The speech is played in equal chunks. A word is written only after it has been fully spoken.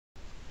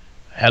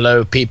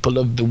Hello, people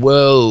of the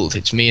world.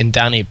 It's me and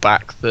Danny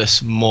back for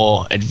some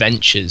more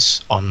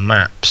adventures on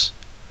maps.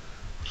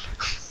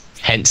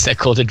 Hence, they're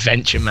called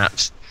adventure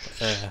maps.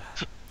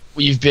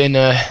 We've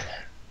been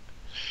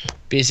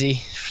busy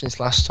since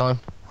last time.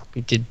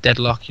 We did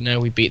Deadlock, you know,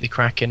 we beat the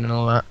Kraken and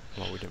all that.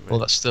 Well, we didn't all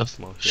that stuff.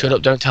 Well, Shut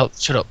up, don't tell.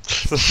 Shut up.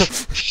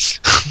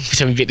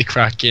 So we beat the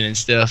Kraken and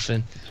stuff,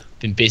 and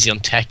been busy on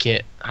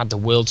Tech-It. Had the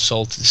world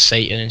sold to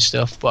Satan and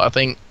stuff. But I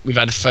think we've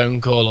had a phone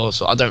call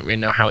also. I don't really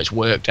know how it's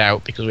worked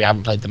out because we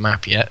haven't played the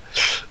map yet.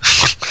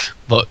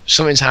 But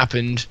something's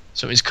happened.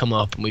 Something's come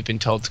up, and we've been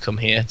told to come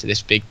here to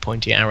this big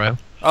pointy arrow.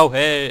 Oh,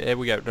 here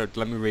we go. No,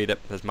 let me read it.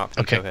 There's map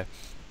info Okay. here.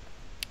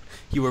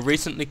 You were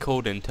recently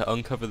called in to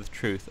uncover the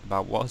truth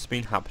about what has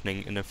been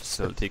happening in a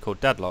facility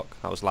called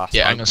Deadlock. That was last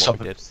Yeah, time. I'm gonna stop.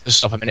 We did. Just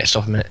stop a minute.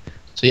 Stop a minute.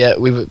 So yeah,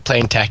 we were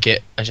playing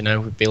Tech-It. As you know,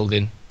 we're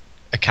building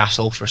a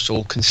castle for us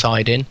all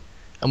confide in.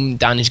 And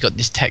Danny's got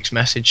this text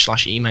message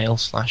 / email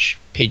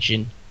 /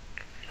 pigeon,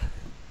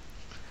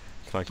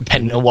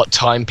 depending on what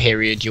time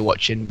period you're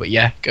watching. But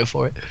yeah, go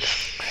for it.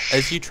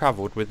 As you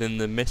travelled within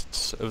the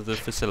mists of the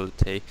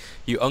facility,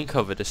 you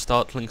uncovered a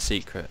startling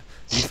secret.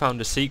 You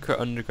found a secret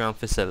underground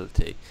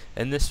facility.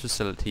 In this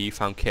facility you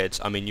found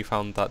kids. You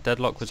found that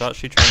Deadlock was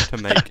actually trying to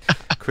make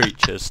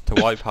creatures to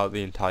wipe out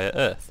the entire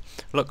Earth.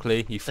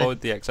 Luckily, you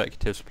followed the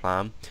executive's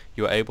plan.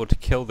 You were able to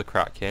kill the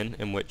Kraken,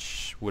 in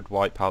which would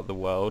wipe out the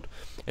world.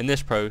 In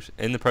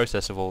the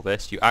process of all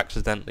this, you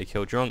accidentally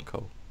killed your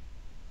uncle.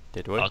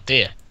 Did we? Oh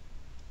dear.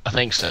 I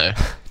think so.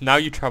 Now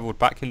you travelled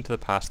back into the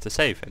past to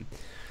save him.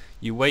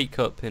 You wake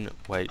up in...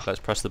 Wait, let's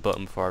press the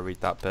button before I read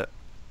that bit.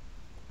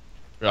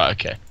 Right,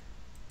 okay.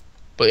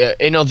 But yeah,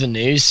 in other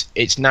news,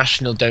 it's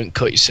National Don't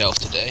Cut Yourself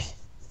today.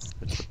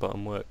 Is the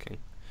button working?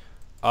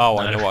 Oh,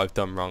 No. I know what I've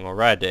done wrong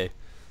already.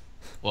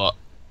 What?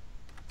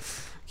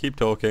 Keep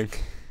talking.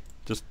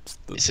 Just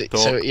talk.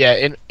 So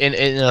yeah,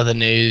 in other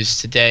news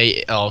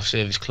today,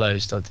 service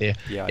closed. Oh dear.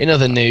 Yeah, In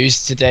other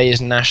news, today is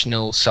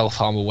National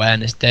Self-Harm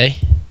Awareness Day,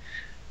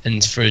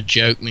 and for a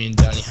joke, me and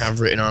Danny have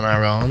written on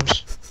our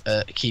arms,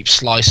 "Keep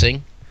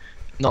slicing."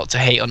 Not to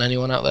hate on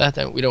anyone out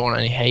there. We don't want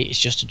any hate. It's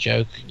just a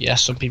joke.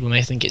 Yes, some people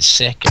may think it's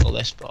sick and all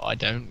this, but I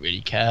don't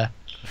really care.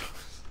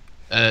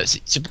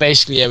 So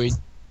basically, yeah, we're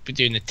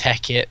doing the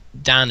Tech-It.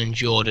 Dan and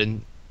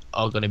Jordan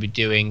are going to be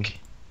doing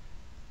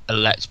a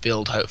Let's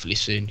Build hopefully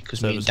soon,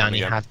 because me and Danny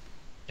had.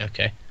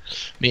 Okay,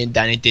 me and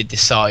Danny did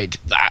decide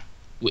that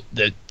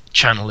the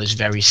channel is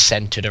very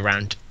centered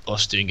around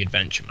us doing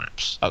adventure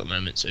maps at the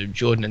moment. So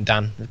Jordan and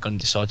Dan are going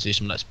to decide to do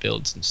some Let's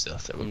Builds and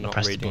stuff. That we're I'm going to not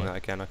press the reading button.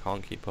 that again. I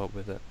can't keep up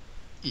with it.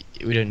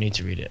 We don't need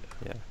to read it.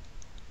 Yeah.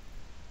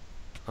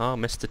 Oh,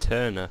 Mr.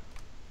 Turner.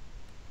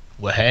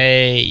 Well,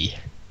 hey.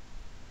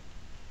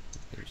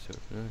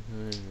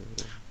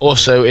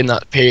 Also, in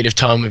that period of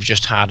time we've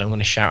just had, I'm going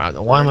to shout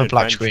out. Why am I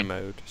black screen?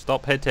 Mode.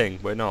 Stop hitting.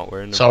 We're not.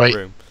 We're in the Sorry.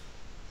 room.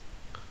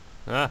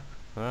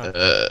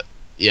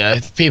 Yeah,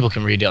 people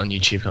can read it on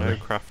YouTube, can't No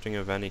they? crafting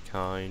of any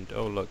kind.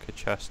 Oh, look, a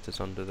chest is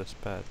under this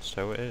bed.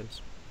 So it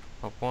is.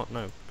 Oh, what?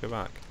 No. Go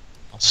back.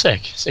 Oh,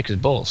 sick as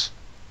balls.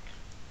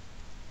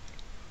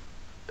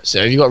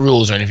 So, have you got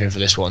rules or anything for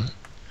this one?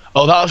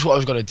 Oh, that was what I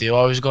was going to do.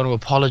 I was going to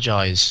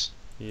apologise.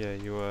 Yeah,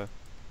 you were.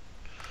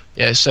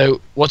 Yeah.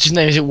 So, what's his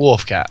name? Is it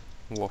Wolfcat?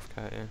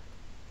 Wolfcat,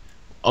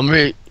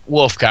 yeah.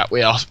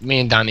 Wolfcat. Me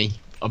and Danny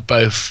are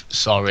both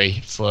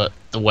sorry for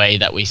the way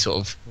that we sort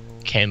of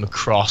came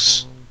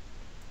across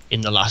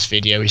in the last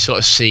video. We sort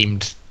of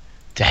seemed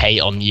to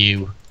hate on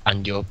you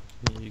and your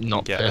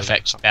not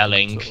perfect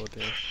spelling.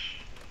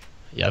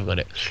 Yeah, I've got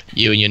it.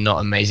 You and your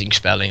not amazing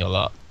spelling a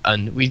lot,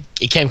 and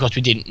it came across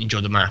we didn't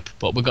enjoy the map.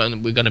 But we're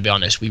going to be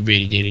honest, we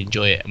really did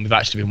enjoy it, and we've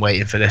actually been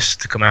waiting for this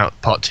to come out,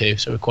 part 2.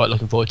 So we're quite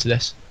looking forward to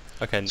this.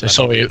 Okay. So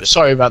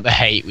sorry about the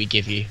hate we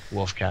give you,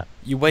 Wolfcat.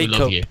 You wake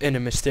up in a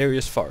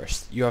mysterious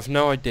forest. You have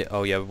no idea.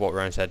 Oh yeah, what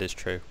Ryan said is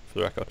true, for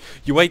the record.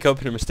 You wake up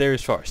in a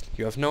mysterious forest.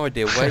 You have no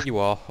idea where you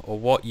are or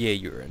what year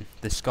you're in.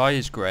 The sky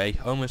is grey,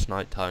 almost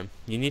night time.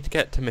 You need to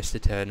get to Mr.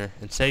 Turner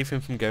and save him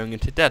from going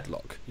into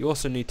Deadlock. You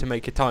also need to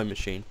make a time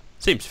machine.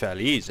 Seems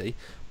fairly easy,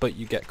 but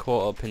you get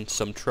caught up in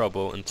some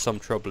trouble, and some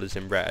trouble is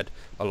in red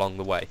along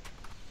the way.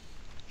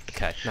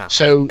 Okay, now.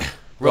 So,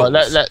 rules.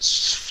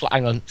 let's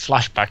hang on.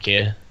 Flashback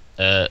here.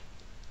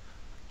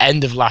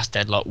 End of last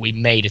Deadlock, we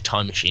made a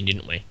time machine,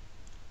 didn't we?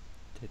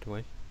 Did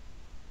we?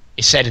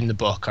 It said in the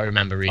book. I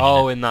remember reading.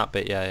 Oh, it. In that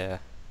bit, yeah.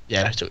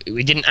 Yeah. So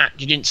we didn't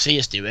you didn't see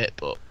us do it,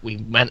 but we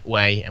went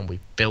away and we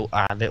built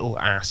our little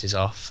asses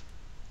off,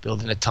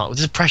 building a time.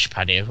 There's a pressure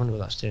pad here. I wonder what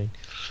that's doing.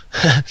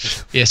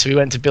 Yeah. So we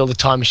went to build a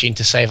time machine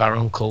to save our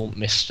uncle,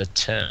 Mr.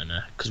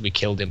 Turner, because we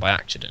killed him by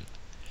accident.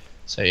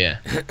 So yeah.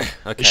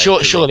 Okay.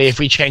 Surely, if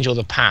we change all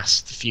the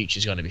past, the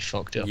future's going to be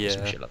fucked up. Yeah. Or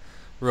some shit like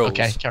Rules.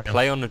 Okay, carry on.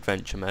 Play on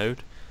adventure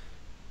mode.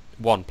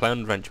 1. Play on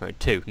adventure mode.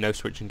 2. No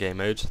switching game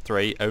modes.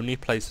 3. Only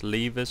place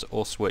levers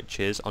or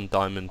switches on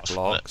diamond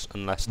blocks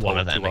unless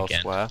told to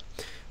elsewhere.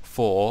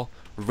 4.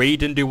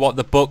 Read and do what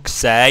the books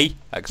say!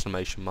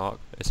 Exclamation mark.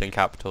 It's in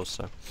capitals,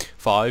 so.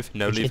 5.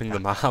 No leaving the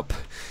map.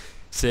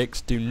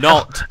 6. Do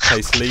not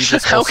place levers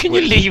or How can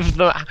you leave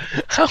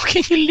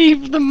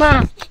the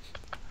map?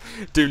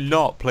 Do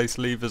not place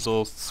levers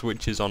or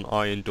switches on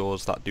iron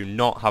doors that do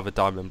not have a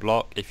diamond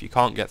block. If you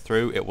can't get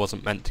through, it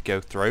wasn't meant to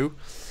go through.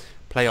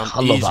 Play on I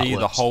love that easy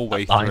the word, whole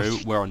way that line. through.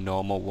 We're on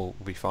normal, we'll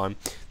be fine.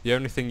 The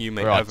only thing you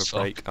may Right, ever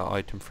fuck. break are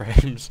item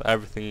frames.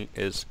 Everything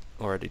is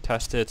already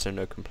tested, so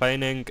no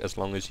complaining. As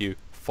long as you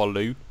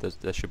follow,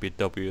 there should be a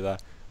W there.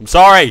 I'm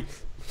sorry!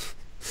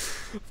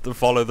 To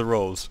follow the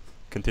rules.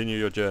 Continue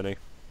your journey.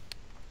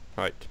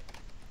 Right.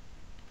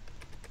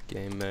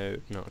 Game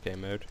mode, not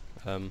game mode.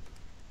 I'm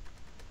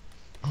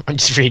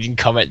just reading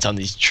comments on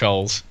these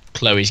trolls.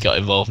 Chloe's got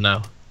involved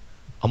now.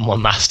 I'm my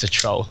master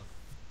troll.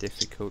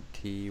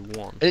 Difficulty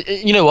 1.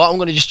 You know what? I'm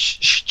gonna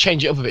just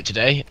change it up a bit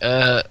today.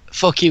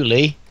 Fuck you,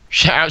 Lee.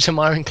 Shout out to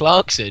Myron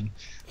Clarkson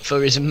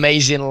for his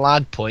amazing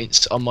lad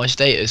points on my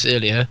status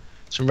earlier.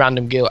 Some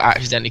random girl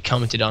accidentally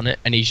commented on it,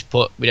 and he just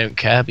put, "We don't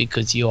care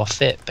because you are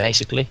fit,"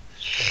 basically.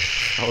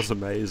 That was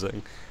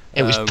amazing.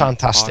 It was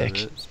fantastic.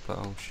 Pirates, but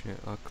oh shit!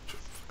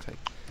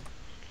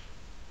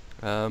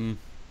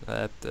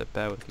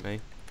 Bear with me.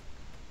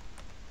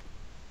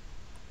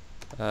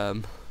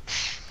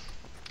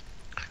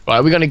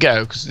 Right, we're gonna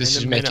go because this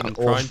is In a minute, making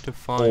I'm trying to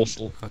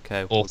find.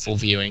 awful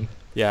viewing.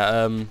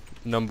 Yeah.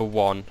 Number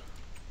 1.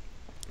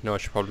 No, I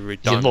should probably read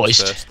Is it diamonds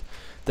voiced? first.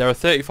 There are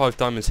 35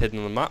 diamonds hidden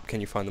on the map. Can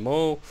you find them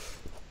all?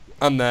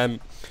 And then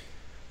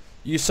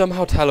you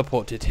somehow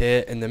teleported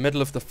here in the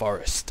middle of the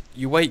forest.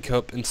 You wake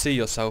up and see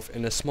yourself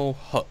in a small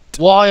hut.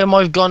 Why am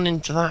I gone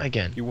into that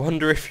again? You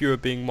wonder if you are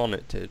being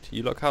monitored.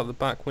 You look out the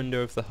back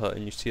window of the hut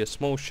and you see a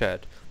small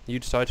shed. You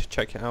decide to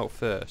check it out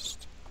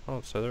first.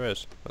 Oh, so there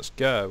is. Let's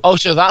go. Oh,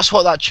 so that's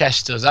what that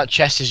chest does. That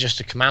chest is just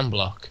a command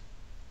block.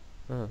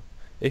 Oh.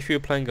 If you're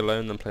playing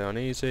alone, then play on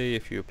easy.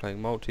 If you're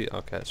playing multi,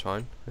 okay, it's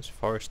fine. It's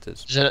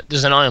foresters.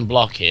 There's an iron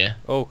block here.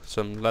 Oh,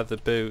 some leather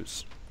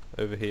boots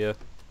over here.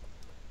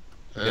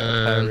 Get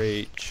a pair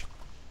each.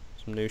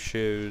 Some new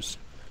shoes.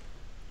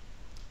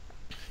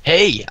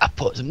 Hey, I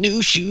put some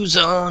new shoes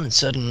on and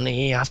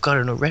suddenly I've got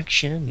an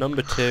erection.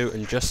 Number 2,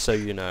 and just so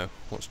you know.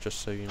 What's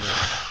just so you know?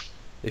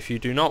 If you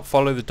do not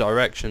follow the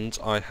directions,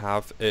 I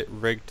have it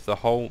rigged the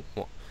whole...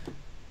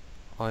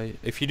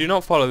 If you do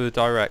not follow the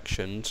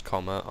directions,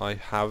 comma, I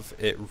have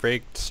it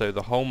rigged so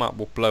the whole map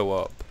will blow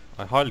up.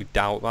 I highly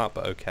doubt that,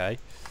 but okay.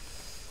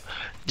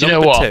 Do you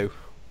know what? 2.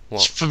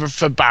 What?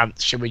 For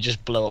Bant, should we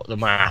just blow up the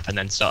map and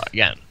then start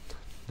again?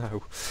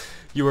 No.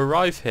 You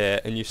arrive here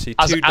and you see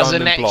two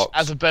diamond blocks.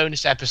 As a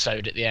bonus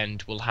episode at the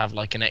end, we'll have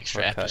like an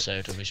extra Okay.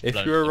 episode of us. If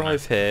you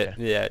arrive here,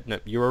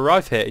 you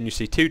arrive here and you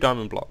see 2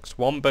 diamond blocks.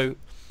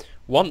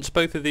 Once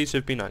both of these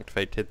have been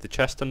activated, the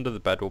chest under the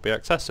bed will be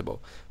accessible.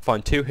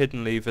 Find 2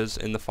 hidden levers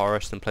in the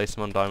forest and place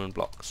them on diamond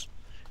blocks.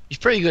 He's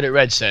pretty good at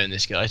redstone,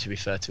 this guy, to be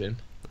fair to him.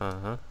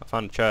 I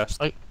found a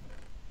chest.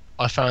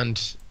 I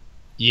found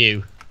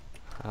you.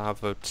 I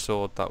have a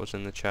sword that was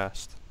in the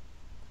chest.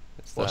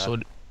 It's What there.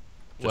 sword?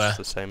 Just Where?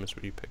 the same as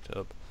what you picked it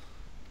up.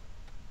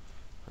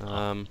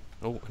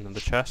 Oh, another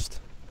chest.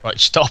 Right,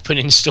 stop and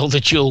install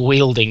the dual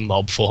wielding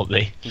mob for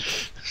me.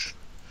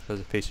 There's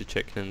a piece of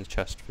chicken in the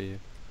chest for you.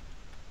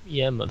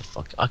 Yeah,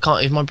 motherfucker. I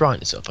can't. If my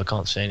brightness up, I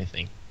can't say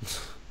anything.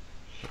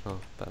 Oh,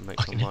 better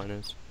make some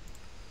miners.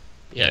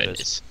 Yeah, It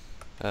it is.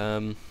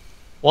 Um,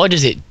 Why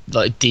does it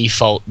like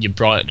default your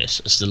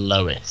brightness as the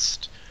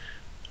lowest?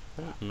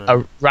 I don't know.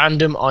 A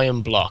random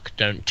iron block,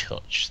 don't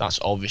touch. That's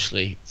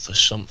obviously for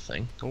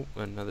something. Oh,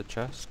 another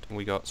chest.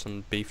 We got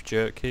some beef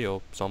jerky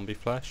or zombie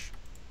flesh.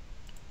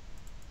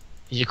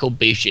 Is it called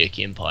beef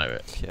jerky in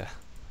pirate? Yeah.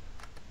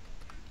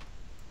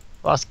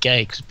 Well, that's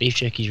gay because beef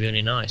jerky's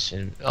really nice.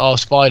 And oh,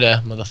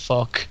 spider,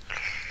 motherfuck.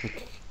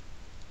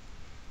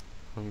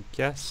 I'm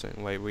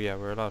guessing. Wait,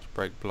 we're allowed to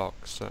break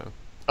blocks, so.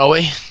 Are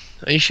we?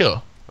 Are you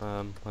sure?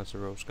 Where's the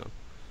rules gone?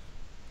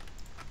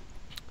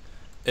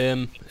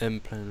 Playing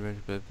ready,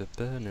 blah blah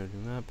blah, no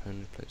map,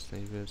 only place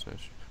levers.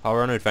 Oh,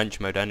 we're on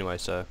adventure mode anyway,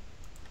 so.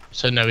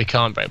 So no, we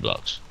can't break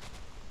blocks.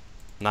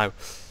 No.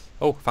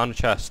 Oh, found a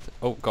chest.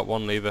 Oh, got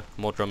 1 lever.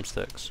 More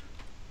drumsticks.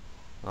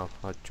 Oh,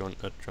 I joined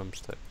a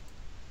drumstick.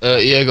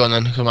 Yeah, go on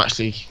then. I'm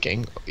actually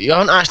getting. You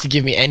haven't actually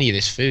given me any of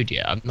this food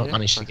yet. I've not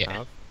managed to get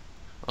it.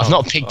 I've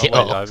not picked it wait,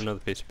 up. I have another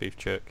piece of beef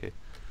jerky.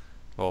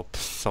 Or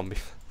zombie.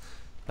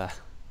 There.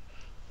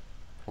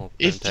 Oh,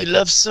 If don't you take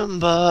love it.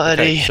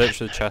 somebody. Okay, search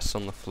for the chests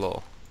on the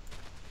floor.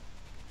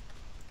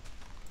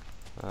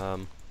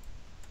 It'd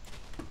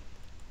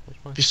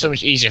be so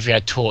much easier if we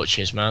had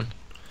torches, man.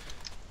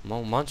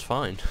 Well, mine's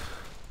fine.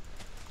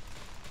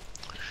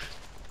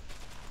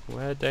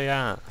 Where they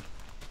at?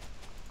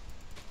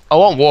 I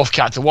want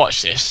Wolfcat to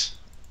watch this.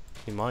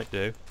 He might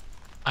do.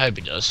 I hope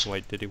he does.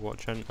 Wait, did he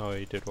watch any? Oh,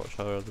 he did watch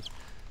our others.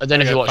 I don't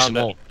know if Okay, he watched found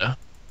them it. all. Though.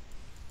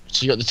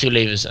 So you got the 2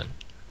 levers then.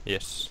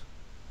 Yes.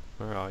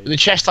 Where are you? The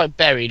chest like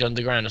buried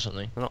underground or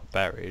something. They're not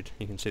buried.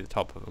 You can see the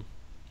top of them.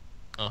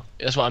 Oh,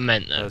 that's what I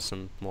meant though. There's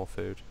some more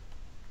food.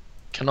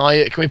 Can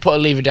we put a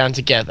lever down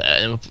together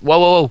and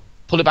whoa,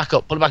 pull it back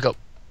up,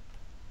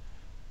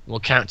 We'll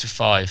count to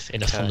 5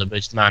 in a Okay.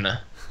 Thunderbirds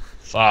manner.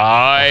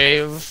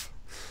 5,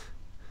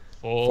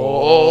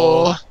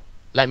 4.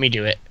 Let me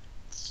do it.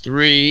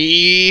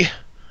 3,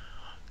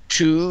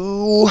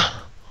 2,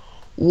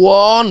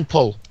 One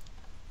pull.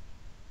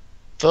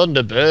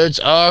 Thunderbirds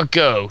are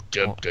go.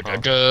 Dum, dum,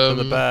 dum, To the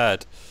dum.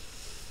 bed.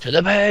 To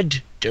the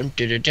bed. Dum,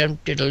 dum, dum, dum,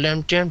 dum,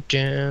 dum, dum,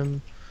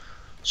 dum.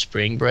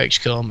 Spring breaks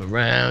come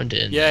around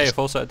and Yay, a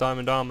full set of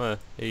diamond armor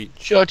each.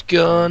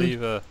 shotgun.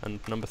 Lever and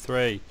number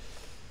 3.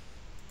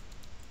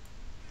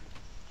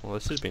 Well,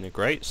 this has been a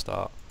great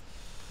start.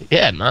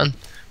 Yeah, man.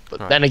 But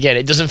Right. then again,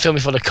 it doesn't fill me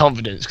full of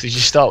confidence because you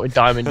start with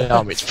diamond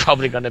armor. It's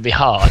probably going to be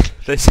hard.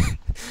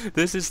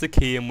 This is the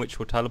key in which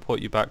will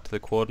teleport you back to the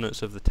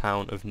coordinates of the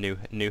town of New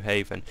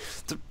Haven.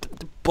 The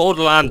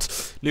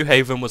Borderlands! New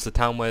Haven was the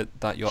town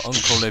that your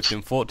uncle lived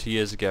in 40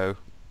 years ago.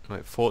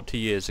 Wait, 40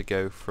 years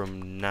ago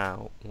from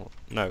now. What?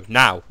 No,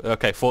 now.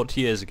 Okay,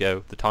 40 years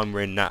ago, the time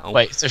we're in now.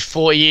 Wait, so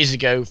 40 years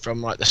ago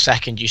from like the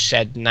second you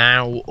said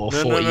now, or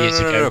 40 years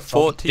ago? No, from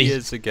 40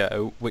 years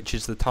ago, which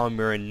is the time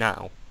we're in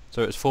now.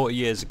 So it was 40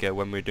 years ago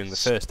when we were doing the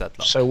first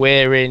Deadlock. So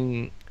we're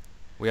in.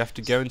 We have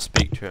to go and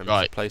speak to him.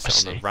 Right, Place I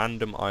it on a see.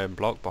 random iron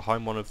block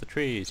behind one of the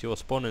trees. You're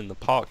spawning in the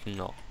parking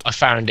lot. I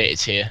found it.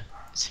 It's here.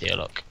 It's here.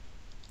 Look.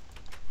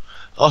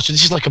 Oh, so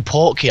this is like a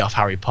portkey off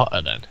Harry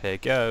Potter then. Here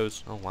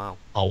goes. Oh wow.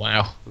 Oh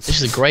wow.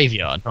 This is a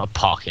graveyard, not a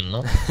parking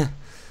lot.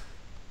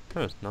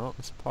 No, it's not.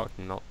 It's a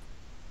parking lot.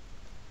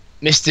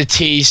 Mr.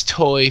 T's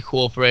Toy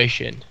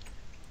Corporation.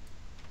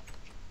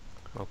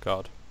 Oh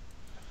god.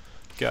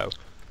 Go.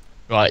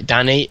 Right,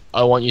 Danny,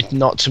 I want you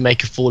not to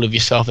make a fool of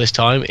yourself this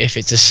time. If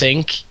it's a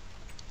sink,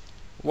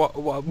 What?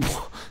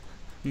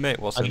 Mate,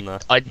 what's in there?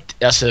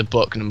 that's a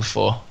book number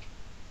 4.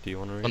 Do you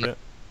want to read it?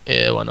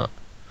 Yeah, why not?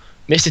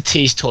 Mr.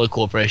 T's Toy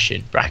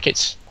Corporation,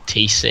 brackets,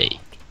 TC.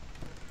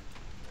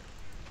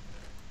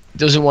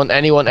 Doesn't want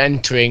anyone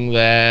entering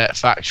their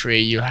factory.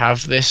 You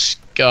have this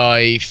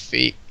guy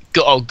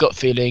gut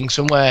feeling.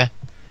 Somewhere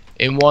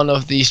in one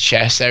of these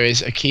chests there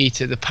is a key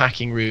to the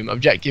packing room.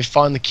 Objective,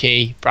 find the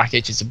key,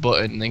 brackets, it's a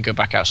button, and then go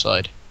back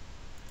outside.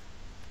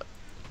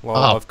 Well,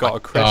 Oh I've got my a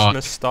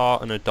Christmas star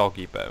and a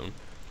doggy bone.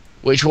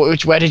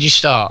 Where did you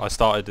start? I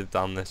started it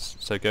down this,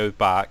 so go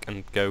back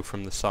and go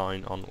from the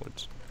sign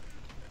onwards.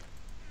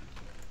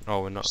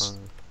 Oh, we're not.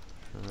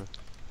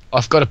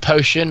 I've got a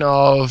potion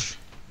of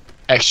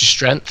extra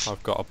strength.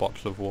 I've got a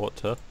bottle of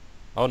water.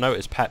 Oh no,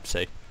 it's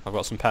Pepsi. I've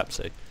got some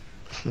Pepsi.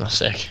 That's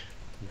sick.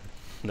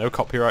 No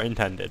copyright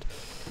intended.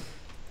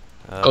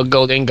 Got a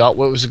gold ingot.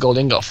 What was the gold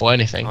ingot for?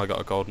 Anything? I got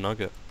a gold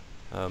nugget.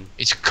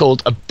 It's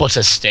called a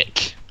butter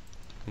stick.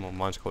 Well,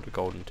 mine's called a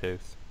golden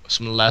tooth.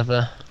 Some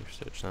leather.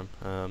 Research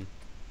them.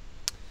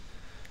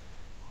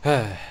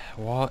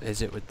 What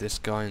is it with this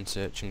guy in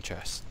searching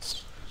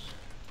chests?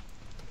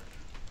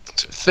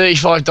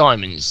 35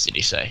 diamonds, did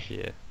he say?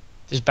 Yeah,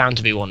 There's bound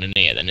to be one in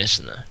here then,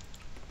 isn't there?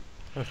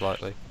 most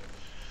likely.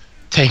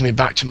 Take me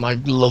back to my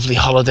lovely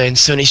holiday in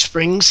Sunny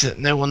Springs that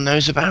no one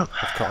knows about.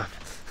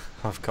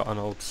 I've got an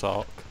old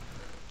sock.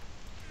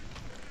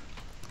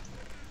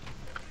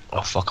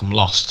 Oh fuck, I'm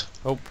lost.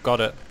 Oh, got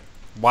it.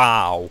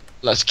 Wow.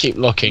 Let's keep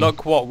looking.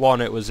 Look what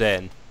one it was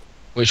in.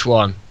 Which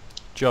one?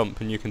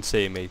 Jump and you can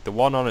see me. The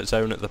one on its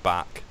own at the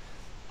back.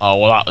 Oh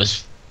well, that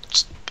was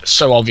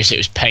so obvious it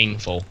was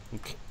painful.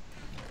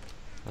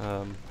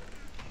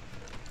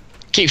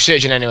 Keep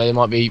searching anyway, there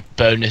might be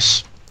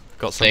bonus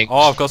Got some. things.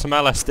 Oh, I've got some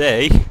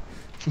LSD.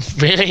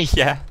 Really?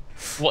 Yeah.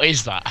 What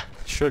is that?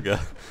 Sugar.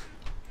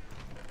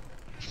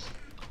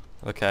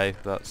 Okay,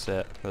 that's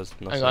it. There's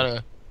nothing. Hang on, Do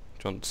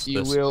you want you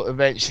this? will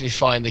eventually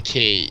find the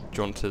key. Do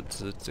you want to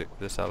take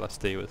this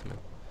LSD with me?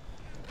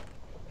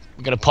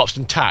 I'm gonna pop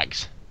some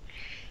tags.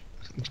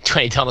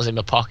 $20 in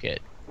my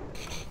pocket.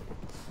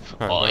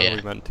 Right, Oh, where yeah. are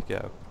we meant to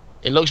go?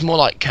 It looks more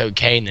like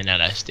cocaine than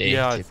LSD.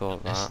 Yeah, to I be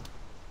thought honest. that.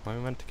 Where are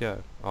we meant to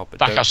go? Oh, but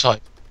Back outside.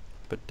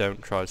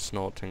 don't try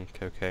snorting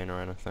cocaine or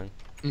anything.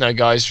 No,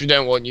 guys, we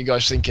don't want you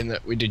guys thinking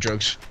that we do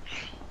drugs.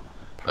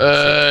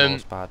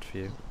 It's bad for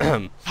you.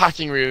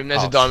 Packing room.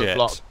 There's Oh, a diamond shit.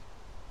 block.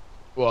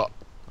 What?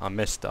 I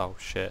missed. Oh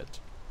shit!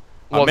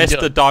 What I have you missed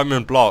done? the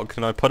diamond block,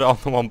 and I put it on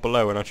the one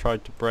below, and I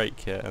tried to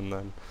break it, and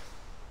then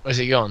Where's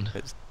it gone?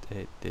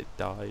 it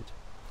died.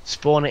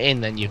 Spawn it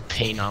in, then you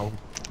penile.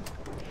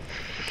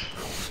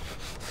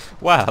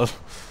 Well,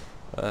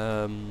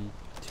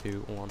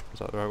 2, 1. Was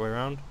that the right way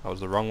around? That was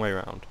the wrong way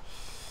around.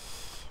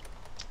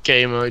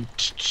 Game mode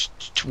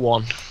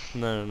 1.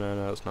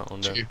 No, it's not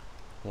under. 2.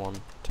 1,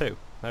 2.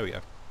 There we go.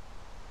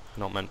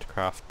 Not meant to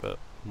craft, but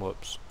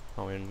whoops.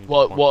 Oh, we only need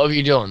What? one. What have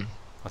you done?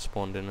 I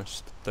spawned in a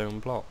stone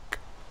block.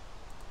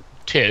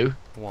 2.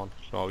 1.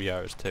 Oh yeah,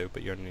 it's 2,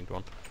 but you only need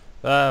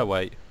 1.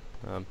 Wait.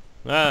 What?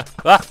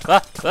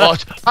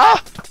 What?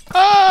 Ah! Oh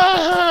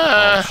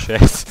Ah!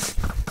 shit.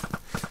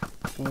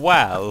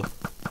 Well,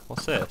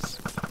 what's this?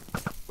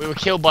 We were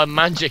killed by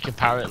magic,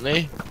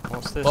 apparently.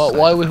 What's this? What? say?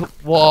 Why we?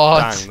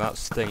 What? Dang, that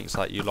stinks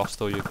like you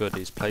lost all your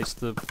goodies. Place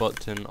the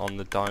button on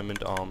the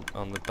diamond arm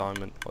on the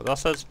diamond. Well, that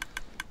says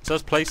it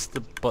says place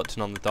the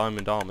button on the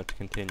diamond armor to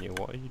continue.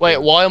 What are you Wait,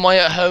 doing? why am I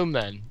at home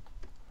then?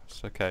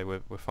 It's okay, we're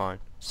fine.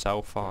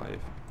 Cell 5.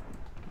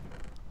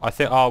 I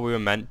think we were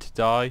meant to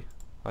die.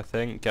 I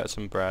think get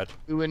some bread.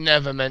 We were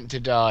never meant to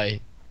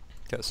die.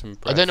 Get some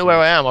bread. I don't know where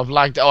I am. I've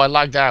lagged. Oh, I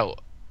lagged out.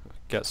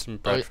 Get some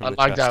bread from I the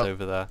lagged chest out.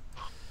 over there.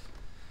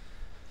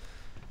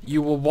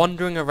 You were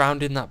wandering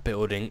around in that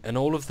building, and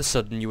all of a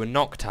sudden you were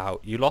knocked out.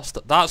 You lost.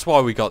 That's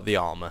why we got the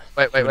armor.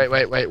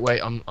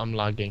 Wait. I'm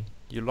lagging.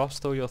 You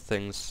lost all your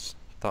things.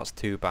 That's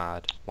too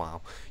bad.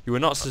 Wow. You were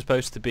not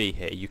supposed to be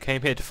here. You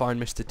came here to find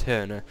Mr.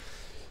 Turner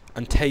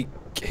and take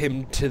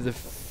him to the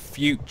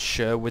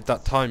future with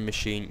that time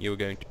machine you were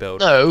going to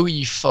build. No,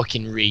 you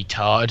fucking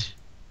retard.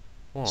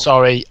 What?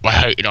 Sorry, I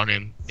hated on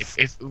him.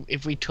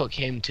 If we took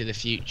him to the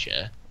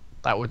future,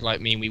 that would like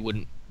mean we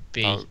wouldn't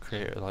be. Oh,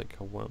 create like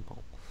a wormhole.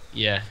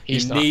 Yeah, You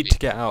he's need to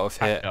get out of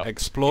here. Packed up.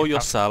 Explore Yeah,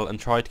 your cell and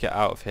try to get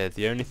out of here.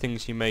 The only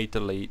things you may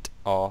delete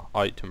are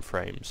item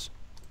frames.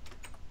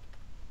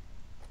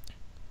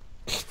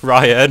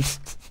 Ryan,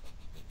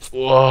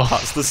 Whoa,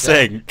 that's the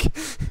sink.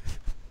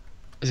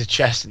 there's a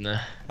chest in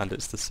there. And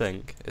it's the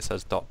sink. It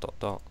says ...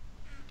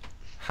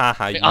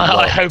 Haha, you I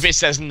looked. hope it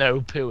says no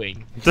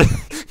pooing.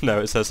 No,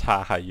 it says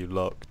haha, you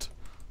looked.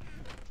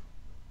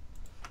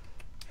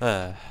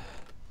 Wow.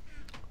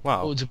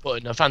 Oh, it's a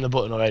button. I found the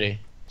button already.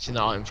 It's in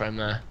the item frame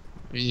there.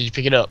 Did you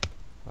pick it up?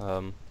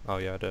 Oh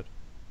yeah, I did.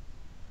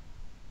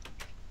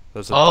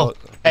 There's a Oh,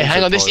 hey, there's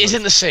hang a on. This toilet.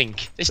 isn't the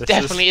sink. This This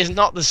definitely is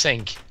not the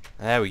sink.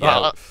 There we go.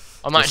 Well,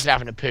 I'm Just- actually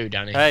having a poo,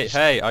 Danny.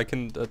 Hey, I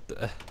can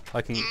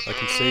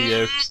see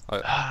you.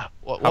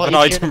 What Have an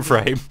are you item doing?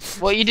 frame.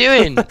 What are you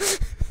doing?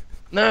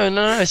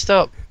 No,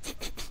 stop.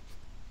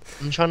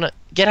 I'm trying to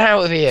get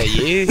out of here,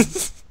 you.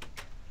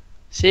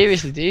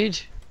 Seriously,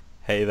 dude.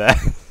 Hey there.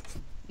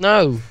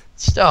 No,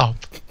 stop.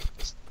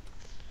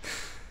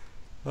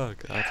 Oh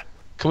god.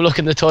 Come look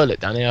in the toilet,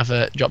 Danny.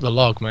 I've dropped the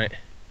log, mate.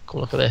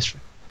 Come look at this.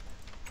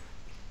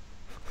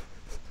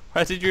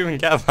 Where did you even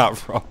get that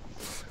from?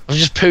 I've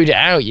just pooed it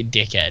out, you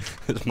dickhead.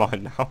 It's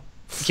mine now.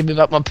 Give me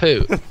back my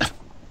poo. Can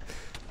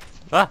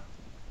Ah.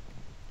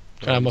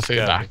 I have my You poo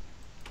scared back? me.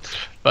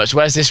 Right, so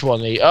where's this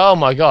one? Oh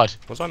my god.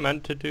 Was I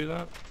meant to do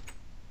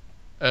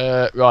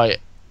that? Right.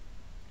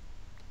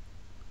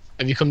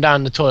 Have you come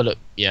down the toilet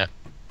yet?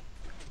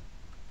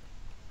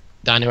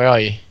 Danny, where are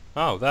you?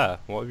 Oh, there.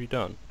 What have you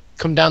done?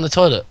 Come down the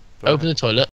toilet. Where? Open the toilet.